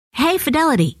Hey,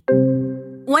 Fidelity.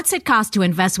 What's it cost to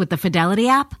invest with the Fidelity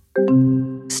app?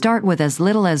 Start with as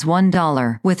little as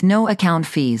 $1 with no account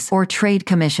fees or trade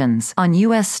commissions on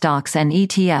U.S. stocks and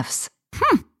ETFs.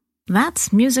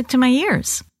 That's music to my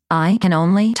ears. I can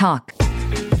only talk.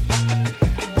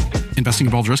 Investing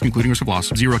involves risk, including risk of loss.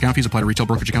 Zero account fees apply to retail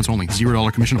brokerage accounts only.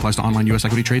 $0 commission applies to online U.S.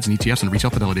 equity trades and ETFs and retail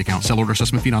Fidelity accounts. Sell order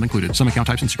assessment fee not included. Some account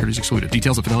types and securities excluded.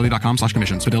 Details at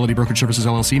fidelity.com/commissions. Fidelity Brokerage Services,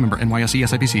 LLC, member NYSE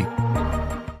SIPC.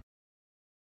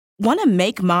 Want to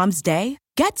make Mom's day?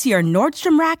 Get to your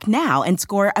Nordstrom Rack now and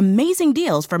score amazing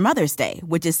deals for Mother's Day,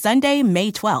 which is Sunday,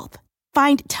 May 12th.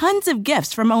 Find tons of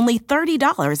gifts from only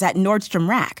 $30 at Nordstrom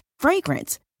Rack.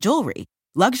 Fragrance, jewelry,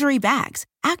 luxury bags,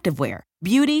 activewear,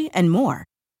 beauty, and more.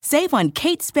 Save on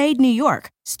Kate Spade New York,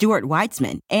 Stuart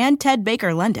Weitzman, and Ted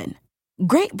Baker London.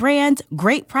 Great brands,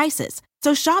 great prices.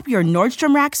 So shop your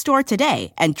Nordstrom Rack store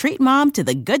today and treat Mom to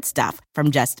the good stuff from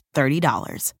just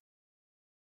 $30.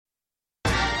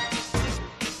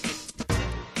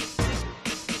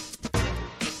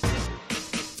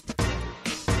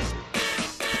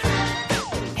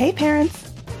 Hey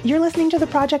parents, you're listening to the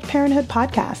Project Parenthood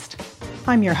podcast.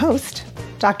 I'm your host,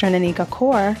 Dr. Nanika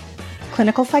Kaur,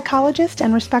 clinical psychologist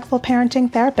and respectful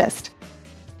parenting therapist.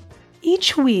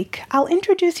 Each week, I'll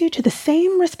introduce you to the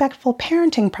same respectful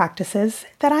parenting practices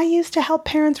that I use to help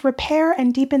parents repair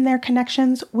and deepen their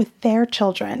connections with their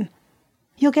children.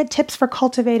 You'll get tips for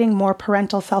cultivating more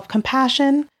parental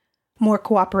self-compassion, more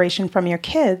cooperation from your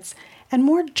kids, and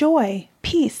more joy,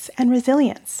 peace, and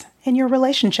resilience in your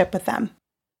relationship with them.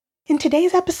 In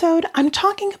today's episode, I'm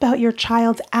talking about your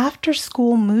child's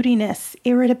after-school moodiness,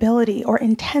 irritability, or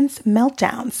intense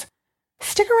meltdowns.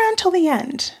 Stick around till the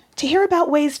end to hear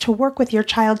about ways to work with your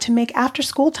child to make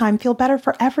after-school time feel better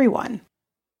for everyone.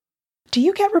 Do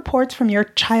you get reports from your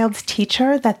child's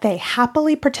teacher that they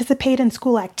happily participate in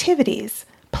school activities,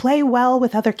 play well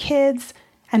with other kids,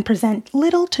 and present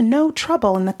little to no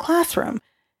trouble in the classroom?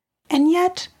 And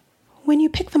yet, when you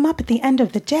pick them up at the end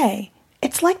of the day,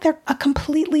 it's like they're a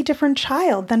completely different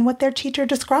child than what their teacher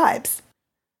describes.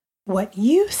 What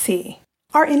you see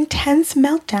are intense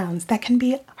meltdowns that can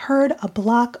be heard a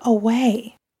block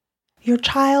away. Your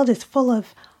child is full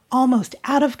of almost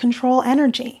out-of-control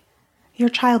energy. Your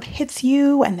child hits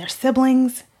you and their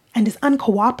siblings and is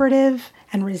uncooperative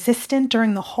and resistant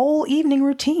during the whole evening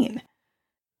routine.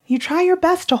 You try your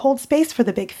best to hold space for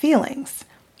the big feelings.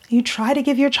 You try to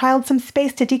give your child some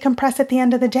space to decompress at the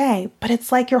end of the day, but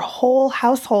it's like your whole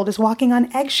household is walking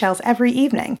on eggshells every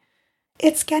evening.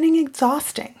 It's getting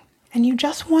exhausting, and you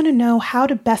just want to know how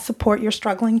to best support your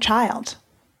struggling child.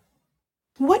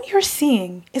 What you're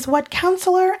seeing is what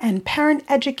counselor and parent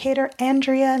educator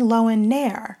Andrea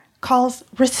Lowen-Nair calls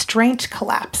restraint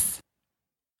collapse.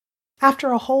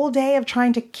 After a whole day of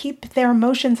trying to keep their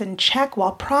emotions in check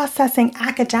while processing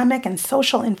academic and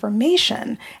social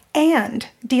information and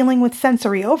dealing with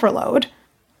sensory overload,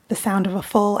 the sound of a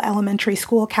full elementary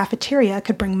school cafeteria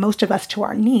could bring most of us to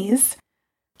our knees,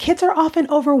 kids are often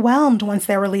overwhelmed once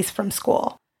they're released from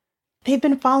school. They've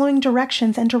been following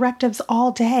directions and directives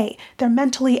all day. They're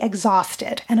mentally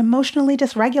exhausted and emotionally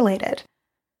dysregulated.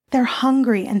 They're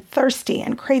hungry and thirsty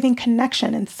and craving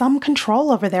connection and some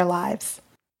control over their lives.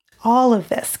 All of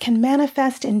this can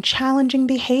manifest in challenging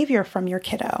behavior from your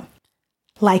kiddo,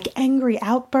 like angry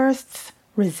outbursts,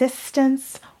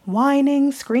 resistance,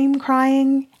 whining, scream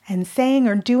crying, and saying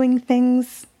or doing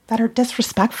things that are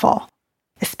disrespectful,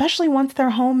 especially once they're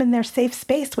home in their safe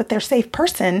space with their safe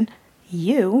person,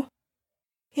 you.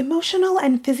 Emotional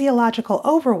and physiological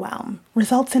overwhelm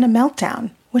results in a meltdown,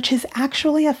 which is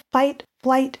actually a fight,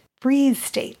 flight, freeze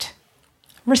state.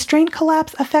 Restraint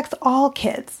collapse affects all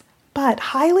kids,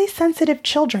 but highly sensitive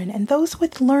children and those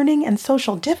with learning and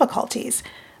social difficulties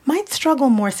might struggle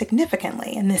more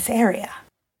significantly in this area.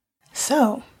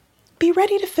 So, be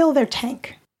ready to fill their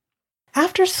tank.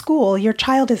 After school, your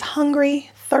child is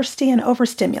hungry, thirsty, and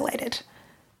overstimulated.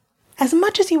 As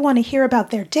much as you want to hear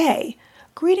about their day,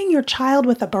 greeting your child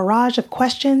with a barrage of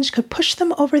questions could push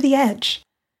them over the edge.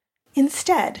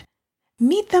 Instead,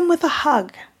 meet them with a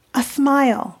hug, a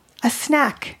smile, a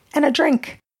snack, and a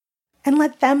drink, and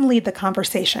let them lead the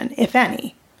conversation, if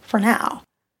any, for now.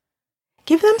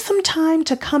 Give them some time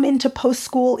to come into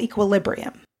post-school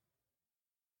equilibrium.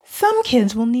 Some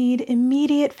kids will need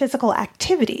immediate physical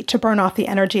activity to burn off the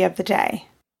energy of the day.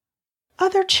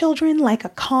 Other children like a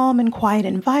calm and quiet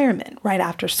environment right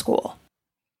after school.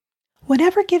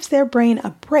 Whatever gives their brain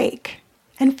a break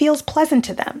and feels pleasant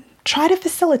to them, try to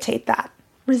facilitate that.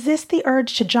 Resist the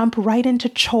urge to jump right into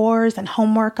chores and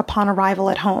homework upon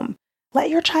arrival at home. Let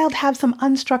your child have some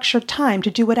unstructured time to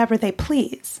do whatever they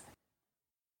please.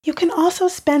 You can also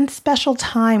spend special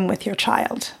time with your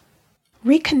child.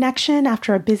 Reconnection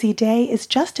after a busy day is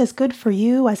just as good for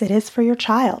you as it is for your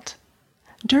child.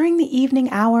 During the evening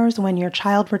hours when your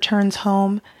child returns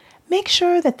home, make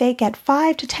sure that they get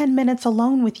 5 to 10 minutes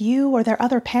alone with you or their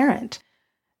other parent.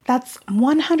 That's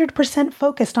 100%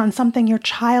 focused on something your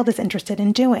child is interested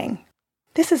in doing.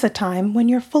 This is a time when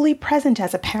you're fully present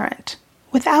as a parent,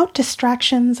 without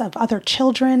distractions of other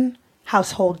children,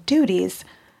 household duties,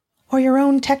 or your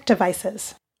own tech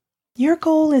devices. Your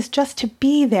goal is just to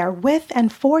be there with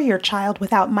and for your child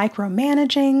without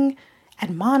micromanaging,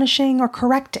 admonishing, or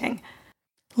correcting.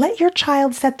 Let your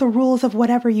child set the rules of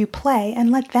whatever you play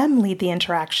and let them lead the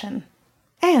interaction.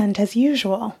 And, as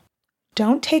usual,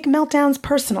 don't take meltdowns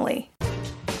personally.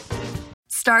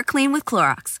 Start clean with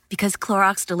Clorox, because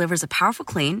Clorox delivers a powerful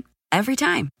clean every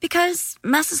time. Because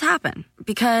messes happen.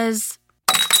 Because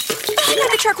I got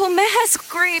the charcoal mask.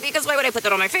 Great, because why would I put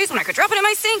that on my face when I could drop it in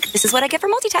my sink? This is what I get for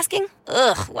multitasking.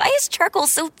 Ugh, why is charcoal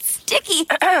so sticky?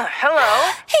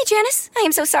 Hello? Hey, Janice. I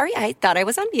am so sorry. I thought I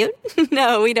was on mute.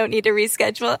 No, we don't need to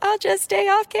reschedule. I'll just stay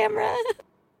off camera.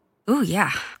 Ooh,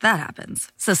 yeah, that happens.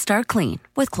 So start clean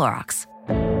with Clorox.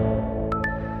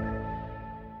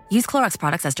 Use Clorox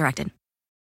products as directed.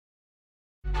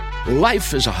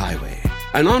 Life is a highway,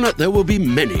 and on it there will be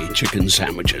many chicken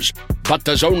sandwiches. But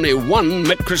there's only one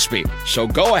McCrispy. So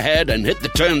go ahead and hit the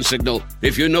turn signal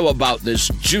if you know about this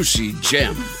juicy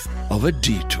gem of a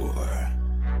detour.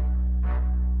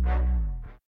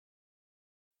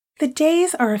 The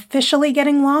days are officially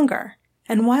getting longer,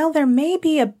 and while there may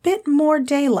be a bit more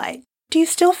daylight, do you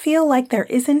still feel like there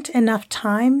isn't enough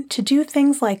time to do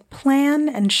things like plan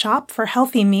and shop for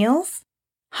healthy meals?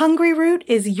 Hungryroot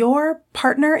is your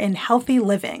partner in healthy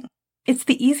living. It's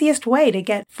the easiest way to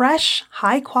get fresh,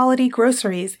 high-quality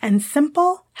groceries and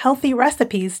simple, healthy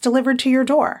recipes delivered to your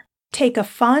door. Take a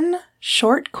fun,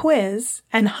 short quiz,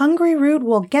 and Hungryroot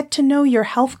will get to know your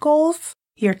health goals,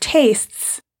 your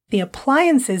tastes, the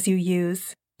appliances you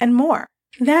use, and more.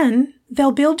 Then,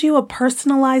 they'll build you a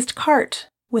personalized cart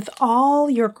with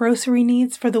all your grocery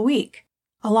needs for the week,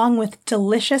 along with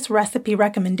delicious recipe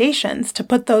recommendations to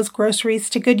put those groceries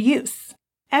to good use.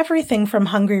 Everything from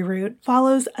Hungryroot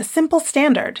follows a simple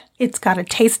standard. It's got to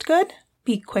taste good,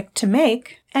 be quick to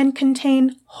make, and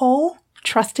contain whole,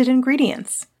 trusted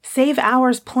ingredients. Save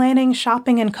hours planning,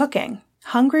 shopping, and cooking.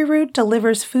 Hungryroot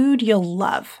delivers food you'll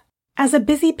love. As a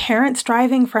busy parent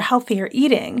striving for healthier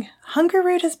eating,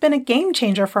 Hungryroot has been a game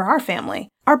changer for our family.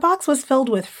 Our box was filled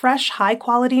with fresh,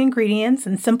 high-quality ingredients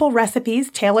and simple recipes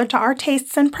tailored to our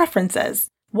tastes and preferences.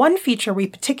 One feature we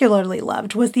particularly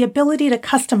loved was the ability to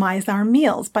customize our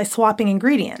meals by swapping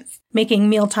ingredients, making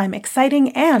mealtime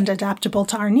exciting and adaptable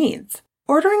to our needs.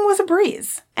 Ordering was a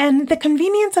breeze, and the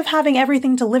convenience of having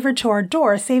everything delivered to our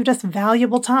door saved us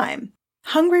valuable time.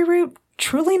 Hungryroot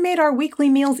truly made our weekly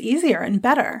meals easier and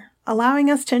better,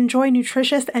 allowing us to enjoy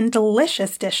nutritious and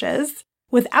delicious dishes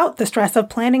without the stress of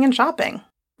planning and shopping.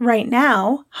 Right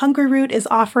now, Hungryroot is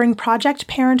offering Project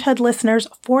Parenthood listeners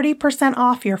 40%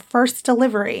 off your first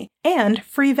delivery and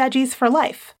free veggies for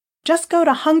life. Just go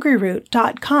to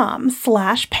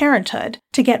hungryroot.com/parenthood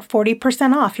to get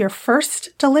 40% off your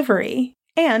first delivery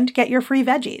and get your free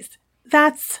veggies.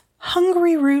 That's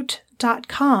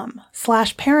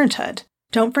hungryroot.com/parenthood.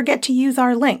 Don't forget to use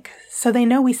our link so they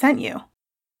know we sent you.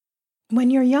 When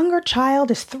your younger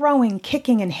child is throwing,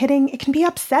 kicking, and hitting, it can be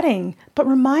upsetting, but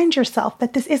remind yourself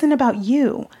that this isn't about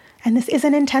you, and this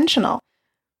isn't intentional.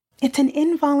 It's an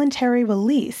involuntary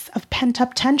release of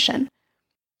pent-up tension.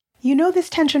 You know this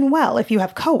tension well if you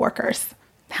have coworkers.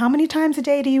 How many times a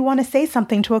day do you want to say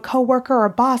something to a coworker or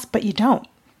boss, but you don't?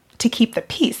 To keep the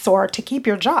peace or to keep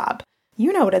your job.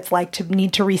 You know what it's like to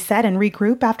need to reset and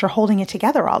regroup after holding it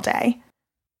together all day.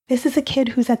 This is a kid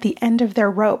who's at the end of their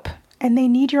rope, and they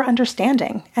need your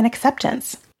understanding and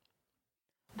acceptance.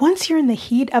 Once you're in the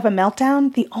heat of a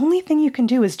meltdown, the only thing you can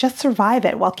do is just survive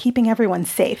it while keeping everyone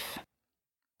safe.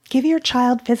 Give your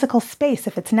child physical space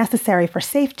if it's necessary for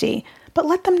safety, but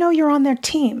let them know you're on their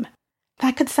team.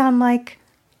 That could sound like,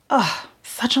 ugh,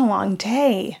 such a long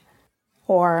day.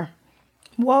 Or,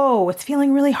 whoa, it's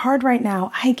feeling really hard right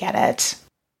now. I get it.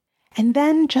 And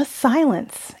then just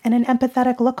silence and an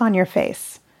empathetic look on your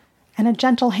face, and a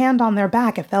gentle hand on their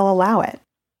back if they'll allow it.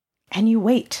 And you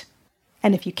wait.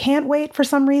 And if you can't wait for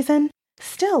some reason,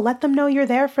 still let them know you're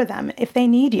there for them if they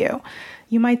need you.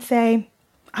 You might say,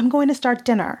 I'm going to start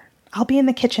dinner. I'll be in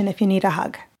the kitchen if you need a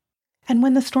hug. And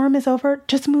when the storm is over,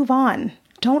 just move on.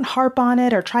 Don't harp on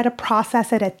it or try to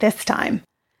process it at this time.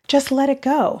 Just let it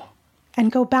go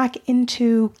and go back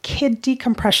into kid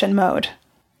decompression mode.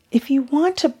 If you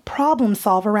want to problem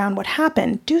solve around what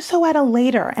happened, do so at a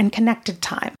later and connected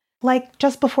time. like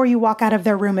just before you walk out of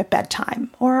their room at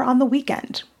bedtime or on the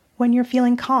weekend when you're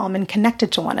feeling calm and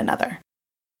connected to one another.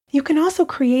 You can also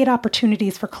create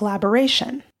opportunities for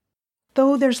collaboration.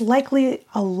 Though there's likely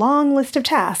a long list of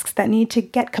tasks that need to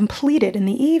get completed in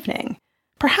the evening,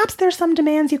 perhaps there's some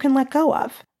demands you can let go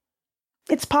of.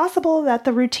 It's possible that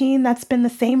the routine that's been the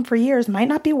same for years might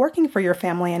not be working for your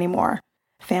family anymore.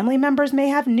 Family members may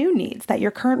have new needs that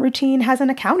your current routine hasn't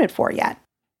accounted for yet.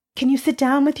 Can you sit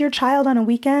down with your child on a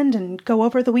weekend and go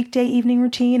over the weekday evening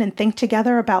routine and think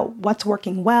together about what's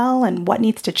working well and what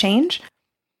needs to change?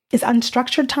 Is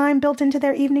unstructured time built into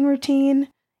their evening routine?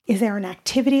 Is there an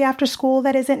activity after school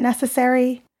that isn't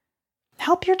necessary?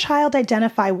 Help your child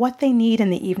identify what they need in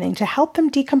the evening to help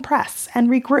them decompress and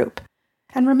regroup.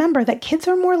 And remember that kids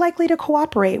are more likely to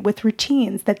cooperate with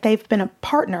routines that they've been a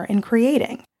partner in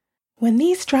creating. When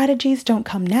these strategies don't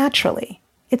come naturally,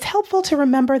 it's helpful to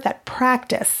remember that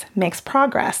practice makes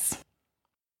progress.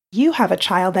 You have a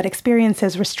child that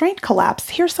experiences restraint collapse.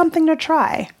 Here's something to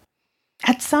try.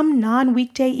 At some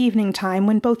non-weekday evening time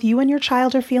when both you and your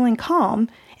child are feeling calm,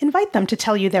 invite them to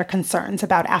tell you their concerns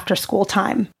about after-school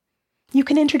time. You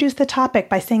can introduce the topic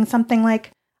by saying something like,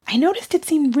 "I noticed it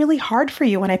seemed really hard for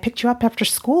you when I picked you up after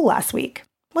school last week.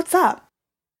 What's up?"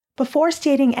 Before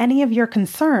stating any of your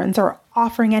concerns or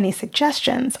offering any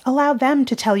suggestions, allow them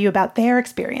to tell you about their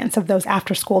experience of those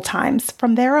after-school times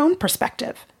from their own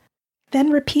perspective.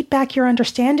 Then repeat back your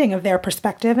understanding of their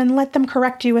perspective and let them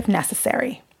correct you if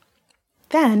necessary.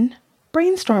 Then,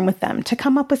 brainstorm with them to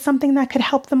come up with something that could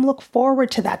help them look forward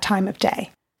to that time of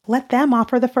day. Let them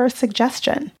offer the first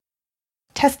suggestion.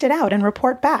 Test it out and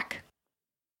report back.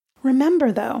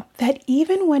 Remember, though, that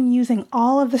even when using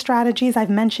all of the strategies I've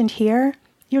mentioned here,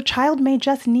 your child may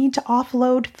just need to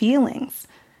offload feelings.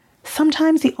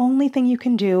 Sometimes the only thing you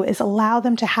can do is allow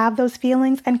them to have those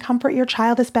feelings and comfort your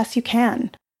child as best you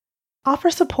can. Offer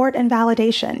support and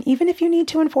validation, even if you need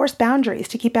to enforce boundaries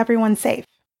to keep everyone safe.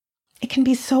 It can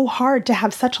be so hard to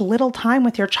have such little time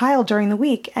with your child during the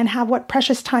week and have what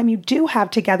precious time you do have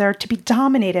together to be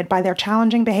dominated by their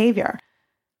challenging behavior.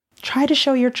 Try to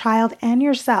show your child and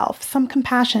yourself some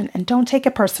compassion and don't take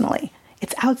it personally.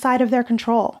 It's outside of their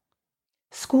control.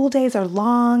 School days are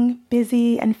long,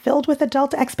 busy, and filled with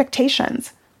adult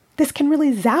expectations. This can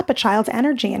really zap a child's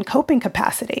energy and coping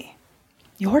capacity.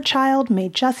 Your child may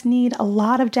just need a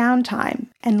lot of downtime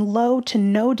and low to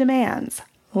no demands,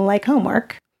 like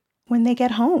homework, when they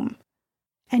get home.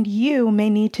 And you may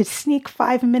need to sneak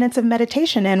 5 minutes of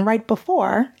meditation in right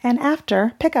before and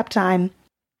after pickup time.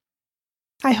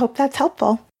 I hope that's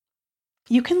helpful.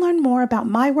 You can learn more about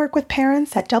my work with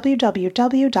parents at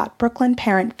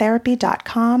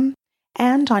www.brooklynparenttherapy.com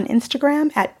and on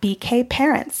Instagram at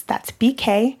BKParents. That's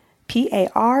BKParents.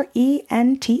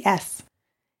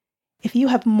 If you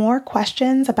have more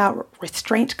questions about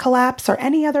restraint collapse or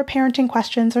any other parenting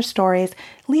questions or stories,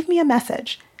 leave me a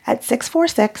message at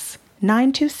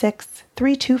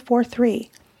 646-926-3243.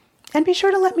 And be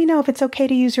sure to let me know if it's okay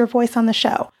to use your voice on the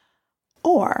show.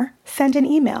 Or send an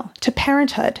email to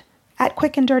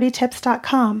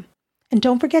parenthood@quickanddirtytips.com. And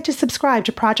don't forget to subscribe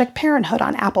to Project Parenthood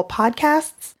on Apple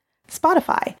Podcasts,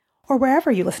 Spotify, or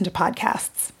wherever you listen to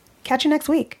podcasts. Catch you next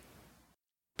week.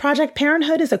 Project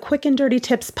Parenthood is a Quick and Dirty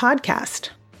Tips podcast.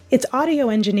 It's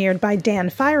audio engineered by Dan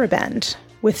Feierabend,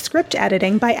 with script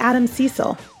editing by Adam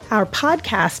Cecil. Our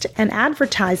podcast and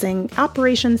advertising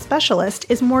operations specialist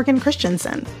is Morgan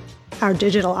Christensen. Our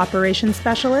digital operations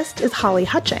specialist is Holly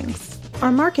Hutchings.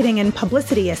 Our marketing and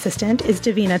publicity assistant is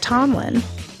Davina Tomlin.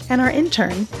 And our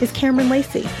intern is Cameron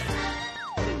Lacey.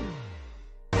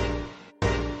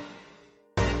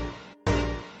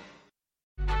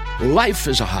 Life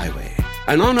is a highway,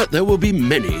 and on it there will be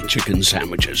many chicken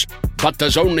sandwiches. But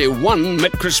there's only one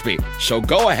McCrispy. So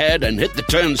go ahead and hit the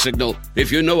turn signal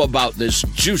if you know about this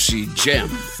juicy gem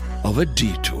of a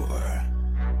detour.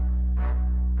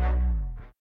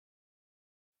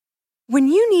 When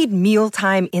you need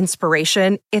mealtime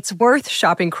inspiration, it's worth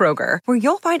shopping Kroger, where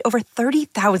you'll find over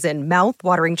 30,000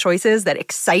 mouth-watering choices that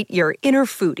excite your inner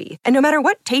foodie. And no matter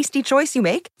what tasty choice you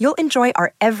make, you'll enjoy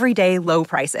our everyday low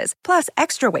prices, plus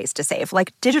extra ways to save,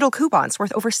 like digital coupons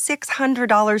worth over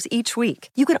 $600 each week.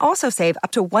 You can also save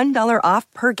up to $1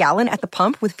 off per gallon at the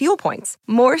pump with fuel points.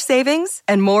 More savings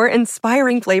and more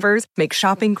inspiring flavors make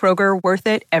shopping Kroger worth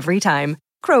it every time.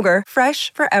 Kroger,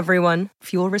 fresh for everyone.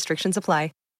 Fuel restrictions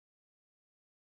apply.